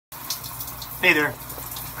Hey there,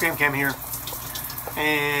 Graham Cam here,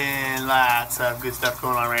 and lots of good stuff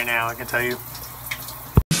going on right now, I can tell you.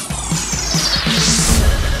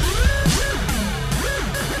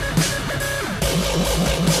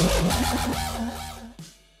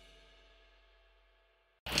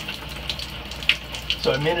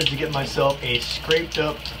 So I managed to get myself a scraped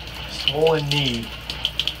up, swollen knee.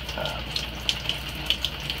 I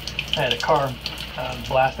had a car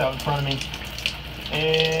blast out in front of me,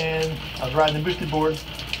 and I was riding the boosted board.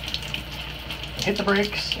 I hit the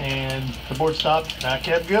brakes, and the board stopped, and I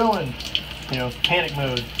kept going. You know, panic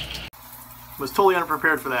mode. Was totally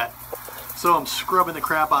unprepared for that. So I'm scrubbing the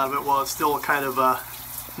crap out of it while it's still kind of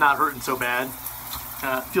not hurting so bad.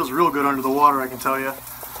 Feels real good under the water, I can tell you.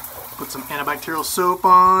 Put some antibacterial soap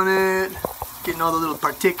on it, getting all the little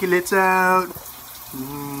particulates out.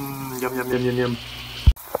 Yum, yum, yum, yum, yum.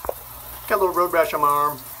 Got a little road rash on my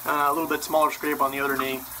arm, a little bit smaller scrape on the other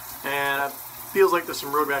knee, and it feels like there's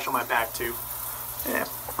some road rash on my back too. Yeah,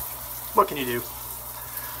 what can you do?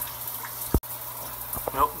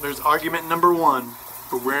 Well, there's argument number one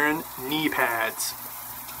for wearing knee pads.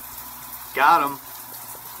 Got them.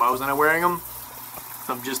 Why wasn't I wearing them?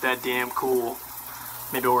 I'm just that damn cool.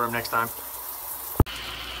 Maybe I'll wear them next time.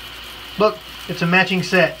 Look, it's a matching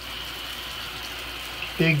set.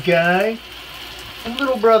 Big guy and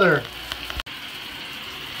little brother.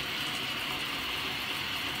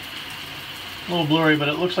 A little blurry, but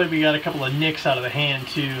it looks like we got a couple of nicks out of the hand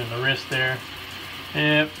too, and the wrist there.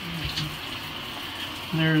 Yep.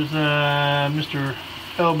 There's Mr.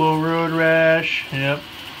 Elbow Road Rash. Yep.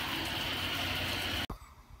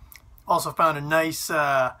 Also found a nice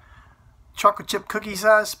chocolate chip cookie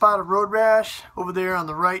size spot of road rash over there on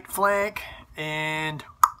the right flank, and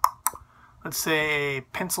let's say a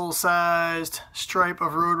pencil sized stripe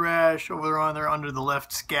of road rash over there under the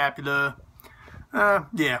left scapula.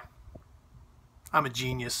 Yeah. I'm a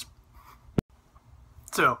genius.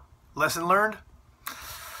 So, lesson learned?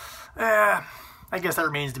 I guess that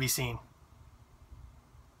remains to be seen.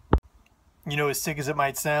 You know, as sick as it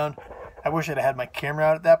might sound, I wish I'd had my camera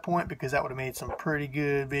out at that point, because that would have made some pretty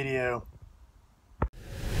good video.